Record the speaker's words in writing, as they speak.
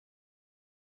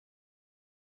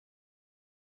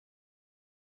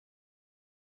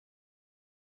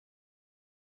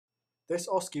This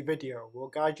OSCE video will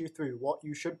guide you through what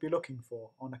you should be looking for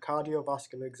on a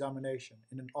cardiovascular examination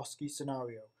in an OSCE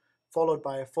scenario, followed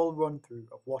by a full run-through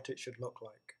of what it should look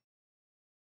like.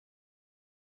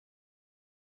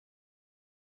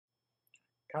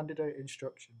 Candidate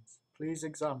instructions. Please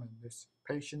examine this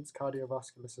patient's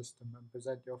cardiovascular system and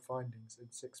present your findings in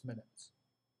 6 minutes.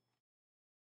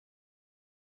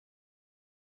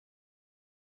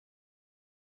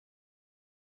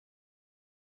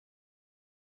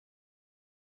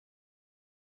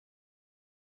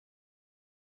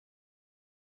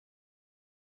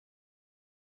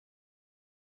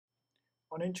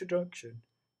 On introduction,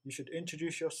 you should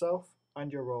introduce yourself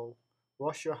and your role,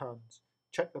 wash your hands,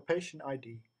 check the patient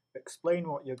ID, explain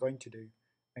what you're going to do,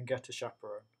 and get a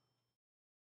chaperone.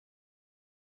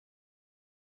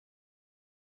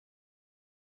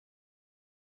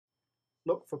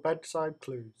 Look for bedside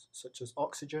clues such as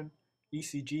oxygen,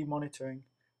 ECG monitoring,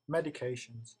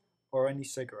 medications, or any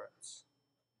cigarettes.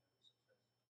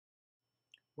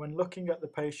 When looking at the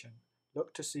patient,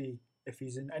 look to see if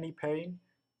he's in any pain,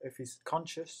 if he's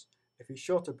conscious, if he's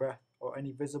short of breath, or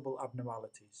any visible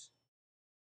abnormalities.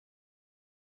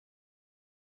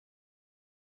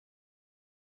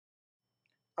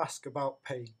 Ask about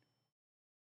pain.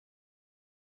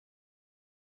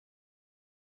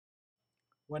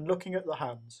 When looking at the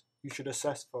hands, you should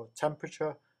assess for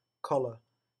temperature, colour,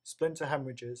 splinter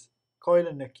hemorrhages,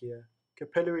 koilonychia,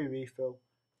 capillary refill,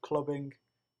 clubbing,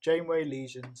 Janeway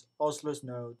lesions, Osler's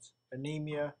nodes,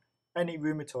 anemia, any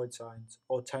rheumatoid signs,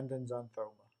 or tendon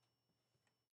xanthoma.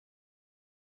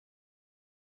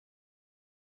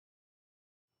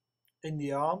 In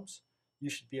the arms, you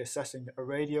should be assessing a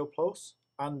radial pulse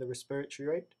and the respiratory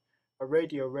rate, a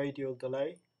radio-radial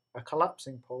delay, a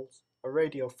collapsing pulse, a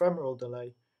radiofemoral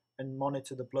delay, and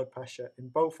monitor the blood pressure in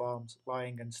both arms,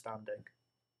 lying and standing.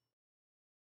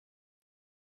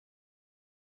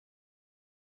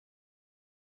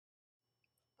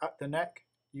 At the neck,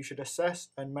 you should assess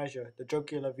and measure the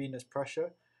jugular venous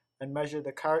pressure and measure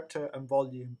the character and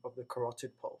volume of the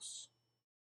carotid pulse.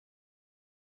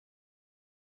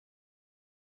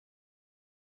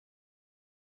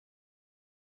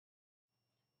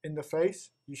 In the face,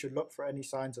 you should look for any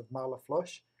signs of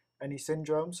malaflush, any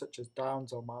syndromes such as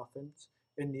Downs or Marfan's.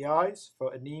 In the eyes,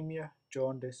 for anemia,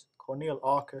 jaundice, corneal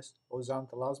arcus or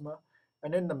xanthelasma,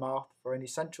 and in the mouth for any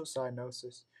central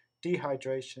cyanosis,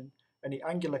 dehydration, any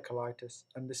angular colitis,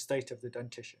 and the state of the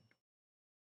dentition.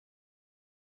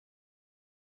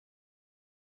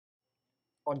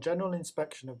 On general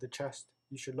inspection of the chest,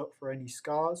 you should look for any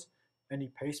scars, any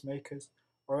pacemakers,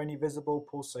 or any visible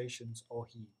pulsations or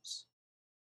heaves.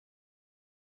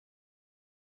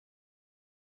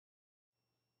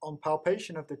 On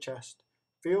palpation of the chest,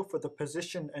 feel for the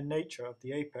position and nature of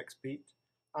the apex beat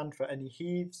and for any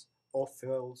heaves or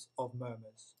fills of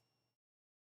murmurs.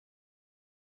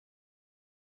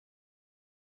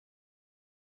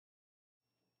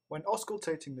 When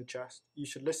auscultating the chest, you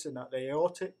should listen at the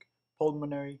aortic,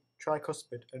 pulmonary,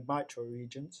 tricuspid and mitral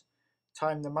regions,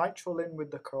 time the mitral in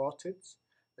with the carotids,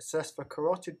 assess for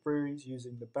carotid bruits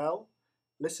using the bell,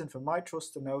 listen for mitral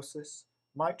stenosis,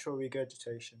 mitral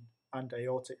regurgitation, and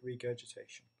aortic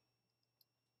regurgitation.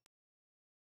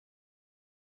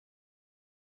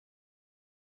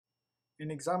 In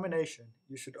examination,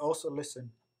 you should also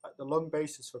listen at the lung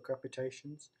basis for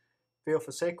crepitations, feel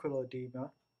for sacral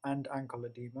edema and ankle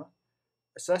edema,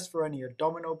 assess for any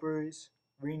abdominal bruise,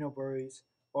 renal bruise,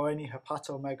 or any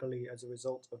hepatomegaly as a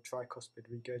result of tricuspid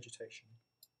regurgitation.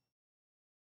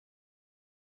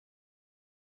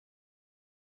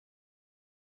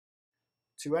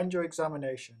 To end your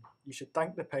examination, you should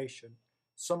thank the patient,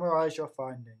 summarise your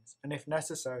findings, and if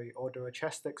necessary, order a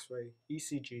chest X-ray,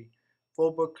 ECG,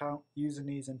 full blood count,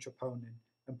 usinase and troponin,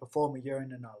 and perform a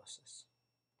urine analysis.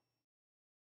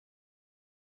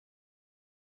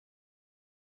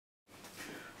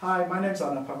 Hi, my name's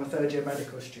Anna. I'm a third-year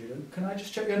medical student. Can I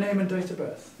just check your name and date of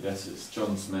birth? Yes, it's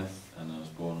John Smith, and I was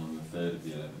born on the 3rd of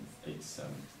the 11th,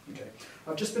 87. Okay.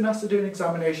 I've just been asked to do an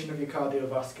examination of your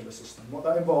cardiovascular system. What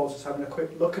that involves is having a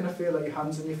quick look and a feel at your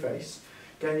hands and your face,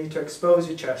 getting you to expose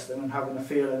your chest and then having a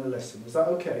feel and a listen. Is that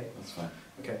okay? That's fine.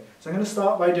 Okay. So I'm going to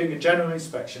start by doing a general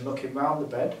inspection, looking round the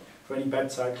bed for any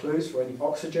bedside clues, for any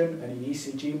oxygen, any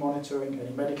ECG monitoring,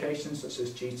 any medications such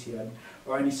as GTN,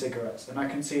 or any cigarettes. And I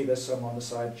can see there's some on the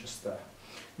side just there.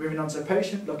 Moving on to the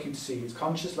patient, looking to see his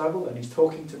conscious level, and he's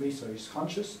talking to me, so he's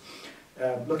conscious.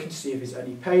 Looking to see if there's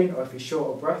any pain or if he's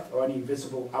short of breath or any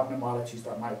visible abnormalities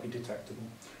that might be detectable.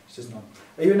 He says none.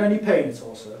 Are you in any pain at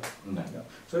all, sir? No.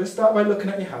 So let's start by looking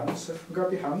at your hands. So if you can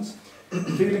grab your hands,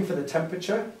 feeling for the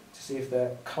temperature to see if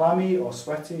they're clammy or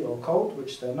sweaty or cold,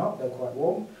 which they're not, they're quite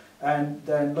warm. and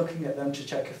then looking at them to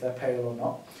check if they're pale or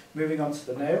not. Moving on to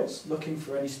the nails, looking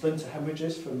for any splinter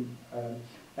hemorrhages from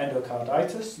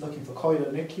endocarditis, looking for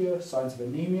koilonychia, signs of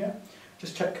anemia.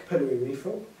 Just check capillary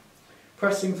refill.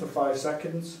 Pressing for 5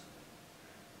 seconds,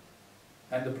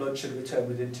 and the blood should return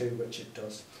within 2, which it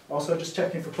does. Also just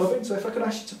checking for clubbing, so if I can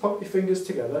ask you to pop your fingers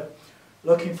together,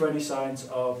 looking for any signs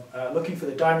of, looking for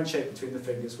the diamond shape between the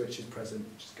fingers, which is present,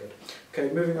 which is good.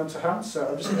 Okay, moving on to hands, so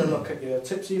I'm just going to look at your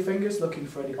tips of your fingers, looking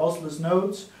for any Osler's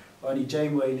nodes or any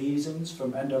Janeway lesions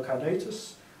from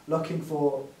endocarditis, looking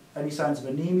for any signs of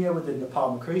anemia within the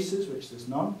palmar creases, which there's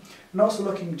none, and also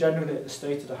looking generally at the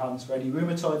state of the hands for any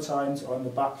rheumatoid signs, or on the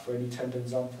back for any tendon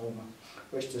xanthoma,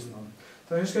 which there's none.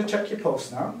 So I'm just going to check your pulse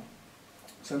now.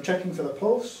 So I'm checking for the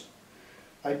pulse.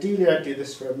 Ideally I'd do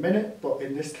this for a minute, but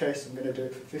in this case I'm going to do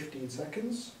it for 15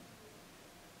 seconds.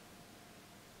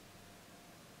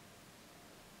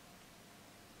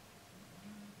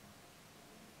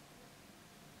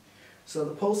 So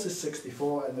the pulse is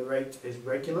 64 and the rate is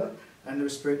regular, and the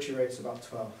respiratory rate's about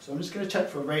 12. So I'm just going to check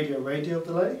for a radio-radial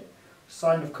delay,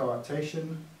 sign of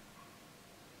coarctation,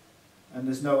 and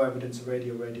there's no evidence of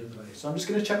radio-radial delay. So I'm just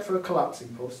going to check for a collapsing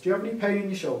pulse. Do you have any pain in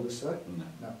your shoulders, sir? No.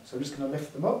 No. So I'm just going to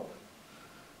lift them up,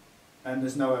 and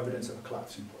there's no evidence of a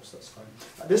collapsing pulse, that's fine.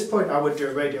 At this point I would do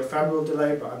a radiofemoral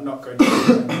delay, but I'm not going to do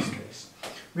that in this case.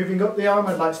 Moving up the arm,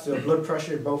 I'd like to do a blood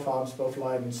pressure in both arms, both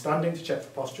lying and standing, to check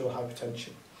for postural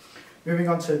hypertension. Moving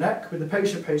on to the neck, with the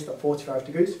patient paced at 45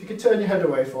 degrees. If you could turn your head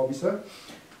away for me, sir.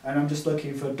 And I'm just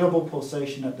looking for a double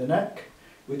pulsation at the neck,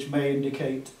 which may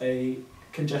indicate a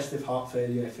congestive heart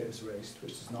failure if it was raised,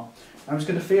 which is not. I'm just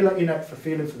going to feel at your neck for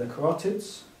feeling for the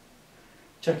carotids,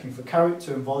 checking for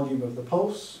character and volume of the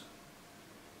pulse,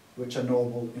 which are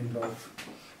normal in both.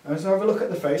 And so have a look at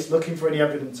the face, looking for any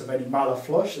evidence of any malar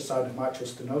flush, a sign of mitral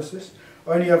stenosis,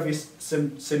 or any obvious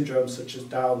syndromes such as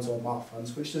Downs or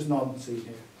Marfan's, which there's none seen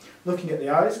here. Looking at the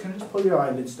eyes, can you just pull your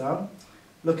eyelids down?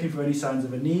 Looking for any signs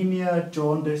of anemia,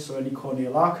 jaundice, or any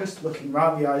corneal arcus. Looking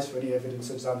around the eyes for any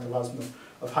evidence of xanthelasma,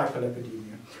 of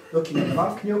hyperlipidemia. Looking at the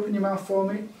mouth, can you open your mouth for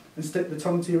me and stick the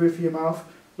tongue to the roof of your mouth?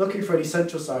 Looking for any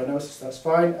central cyanosis, that's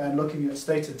fine, and looking at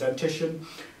state of dentition,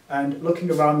 and looking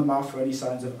around the mouth for any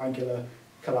signs of angular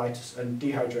colitis and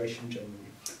dehydration generally.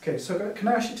 Okay, so can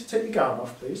I ask you to take your gown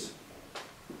off, please?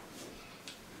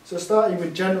 So starting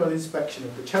with general inspection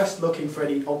of the chest, looking for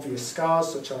any obvious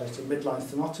scars such as a midline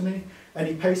stenotomy,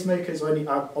 any pacemakers or any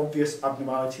obvious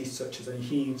abnormalities such as any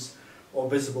heaves or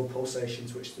visible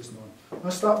pulsations, which there's none.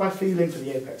 I'll start by feeling for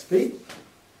the apex beat.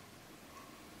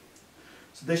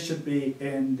 So this should be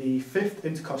in the 5th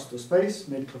intercostal space,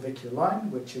 mid-clavicular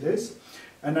line, which it is.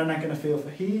 And then I'm going to feel for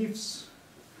heaves,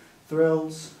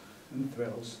 thrills, and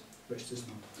thrills, which there's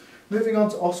none. Moving on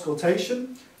to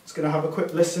auscultation. It's going to have a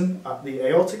quick listen at the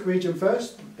aortic region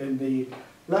first, in the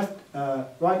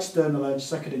right sternal edge,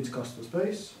 2nd intercostal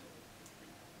space,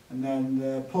 and then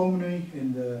the pulmonary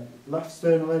in the left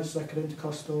sternal edge, 2nd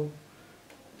intercostal,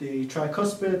 the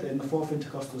tricuspid in the 4th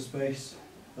intercostal space,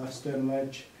 left sternal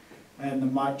edge, and the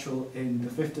mitral in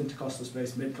the 5th intercostal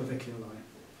space, mid-clavicular line.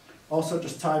 Also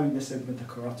just timing this in with the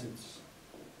carotids.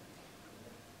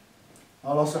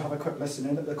 I'll also have a quick listen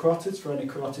in at the carotids for any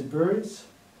carotid breweries,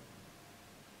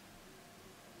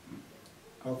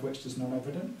 of which there's none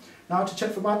evident. Now to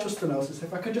check for mitral stenosis,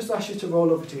 if I could just ask you to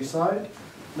roll over to your side,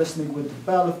 listening with the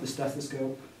bell of the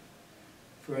stethoscope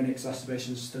for any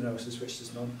exacerbations of stenosis, which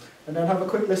there's none. And then have a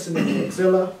quick listen in the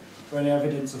axilla for any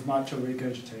evidence of mitral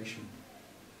regurgitation.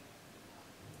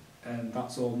 And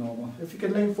that's all normal. If you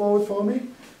can lean forward for me,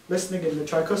 listening in the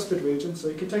tricuspid region, so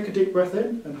you can take a deep breath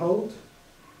in and hold,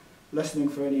 listening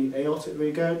for any aortic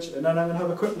regurg, and then I'm going to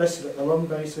have a quick listen at the lung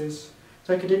bases.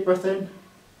 Take a deep breath in,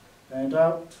 and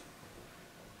out,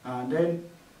 and in,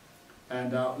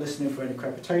 and out, listening for any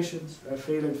crepitations, and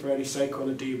feeling for any sacral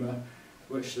edema,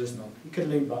 which there's none. You can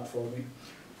lean back for me.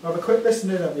 Have a quick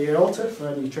listen in at the aorta for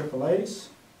any AAAs,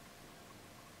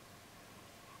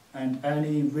 and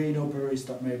any renal breweries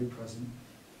that may be present.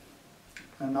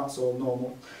 And that's all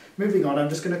normal. Moving on, I'm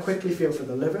just going to quickly feel for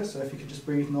the liver, so if you could just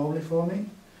breathe normally for me.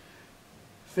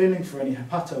 Feeling for any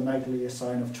hepatomegaly, a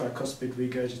sign of tricuspid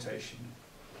regurgitation.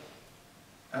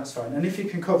 That's fine, and if you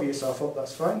can cover yourself up,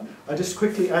 that's fine. I just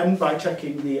quickly end by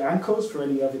checking the ankles for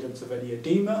any evidence of any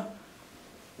edema,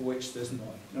 which there's none.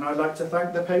 And I'd like to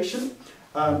thank the patient.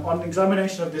 On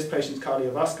examination of this patient's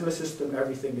cardiovascular system,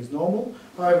 everything is normal.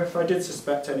 However, if I did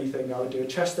suspect anything, I would do a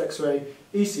chest x-ray,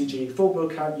 ECG, full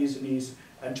blood count using these,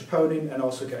 and troponin, and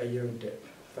also get a urine dip.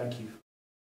 Thank you.